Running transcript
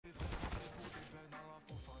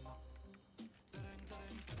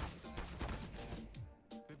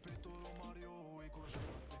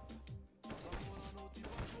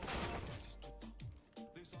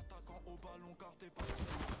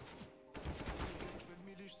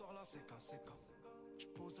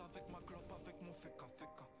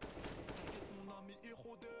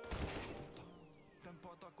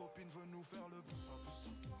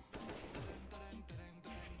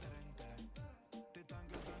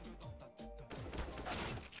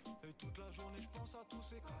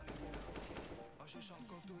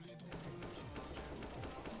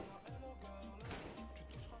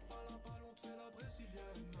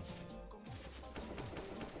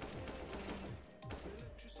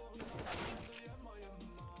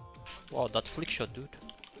Wow, that flick shot, dude.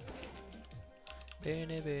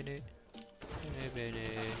 Bene, bene. Bene,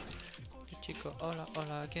 bene. Chico, hola,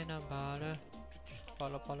 hola, che ne vale?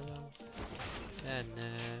 Palla, palla.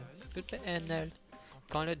 Tutte NL.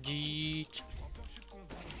 Con le G.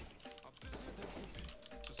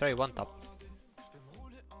 Try one tap.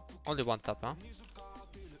 Only one tap, huh?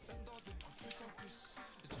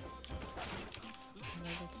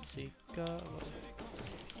 Sika.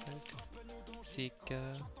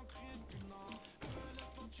 Sika.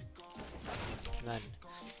 Man,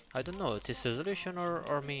 I don't know, it is resolution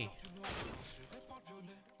or me.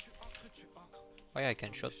 Why I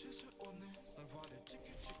can shot?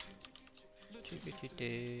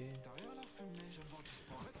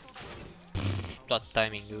 That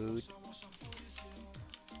timing, dude.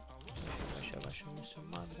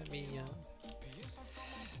 Madre mia.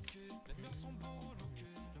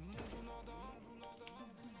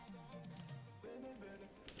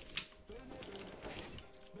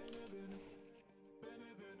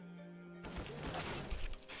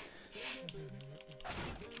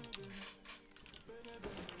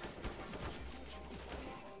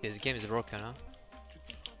 This game is broken, huh?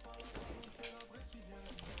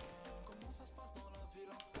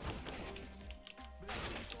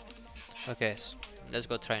 Okay, so let's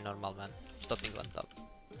go try normal, man. Stopping one tap.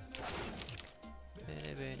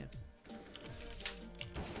 Bene, bene.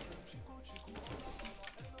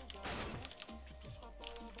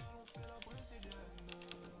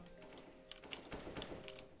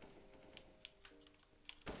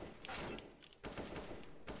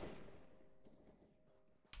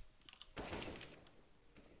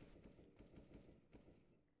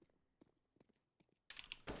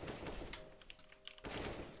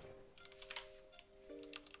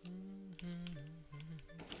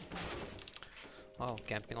 Oh,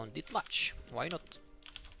 camping on this much. Why not?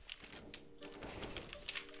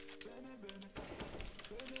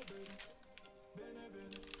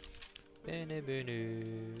 Bene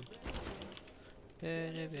bene.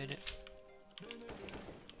 Bene bene.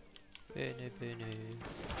 Bene bene.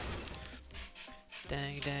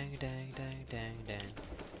 Dang dang dang dang dang dang.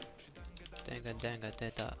 Danga danga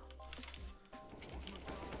teta.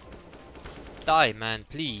 Die, man,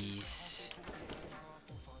 please.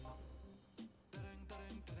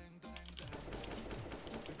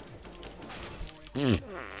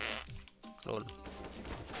 Lol.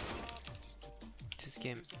 This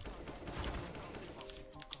game.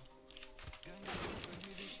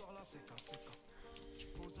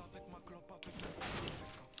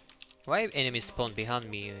 Why enemies spawn behind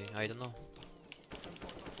me? I don't know.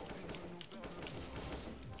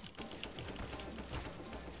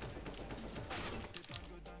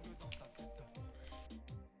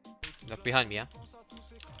 Look behind me, yeah?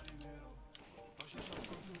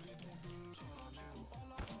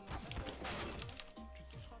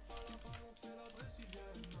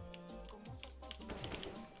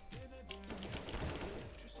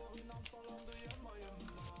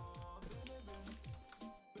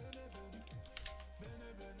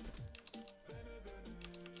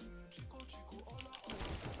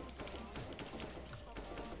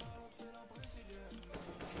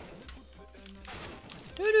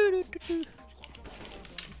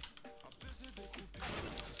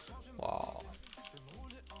 Wow.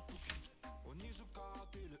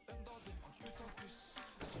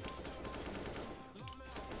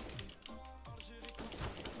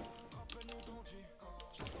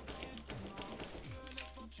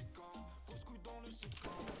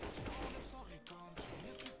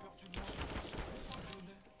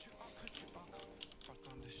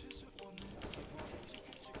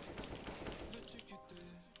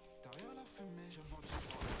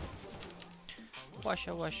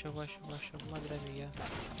 Washa, madre mia.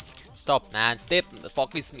 Stop, man, stop,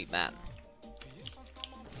 fuck with me, man.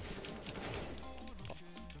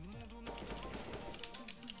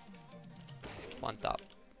 One tap.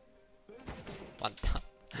 One tap.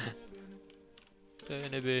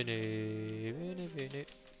 Bene bene, bene bene,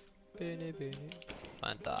 bene bene.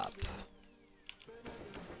 One tap.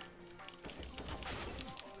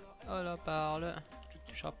 Oh la parle.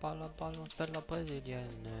 Je parle la parle per la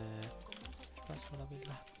brésilienne. Passo la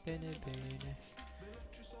villa. Bene bene.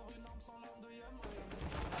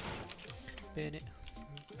 bene,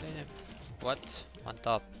 bene. What? On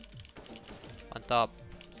top. On top.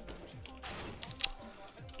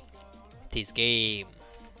 This game.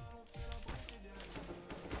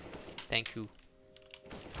 Thank you.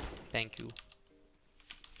 Thank you.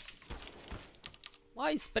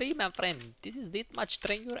 Why spray, my friend? This is that much.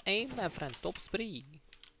 Train your aim, my friend. Stop spraying.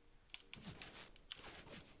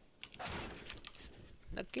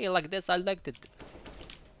 Okay, like this, I liked it.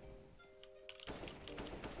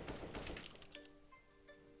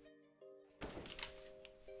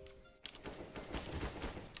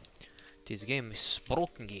 This game is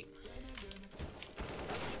broken game.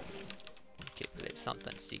 Okay, play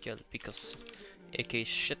sometimes CsGo because AK is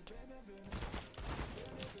shit.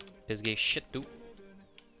 This game is shit too.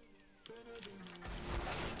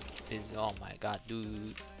 This, oh my god,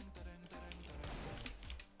 dude.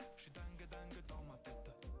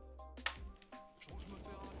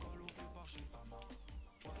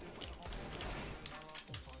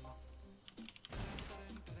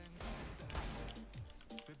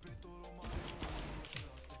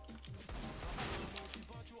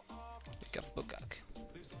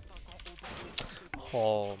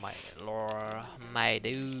 Oh my lord, my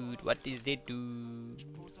dude, what is they do?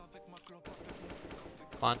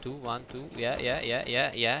 1 2 1 2, yeah.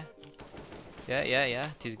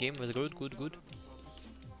 This game was good.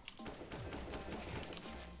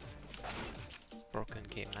 Broken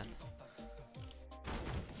game, man.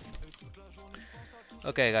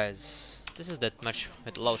 Okay, guys, this is that match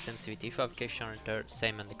with low sensitivity. If you have question,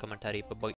 same in the commentary. Bye bye.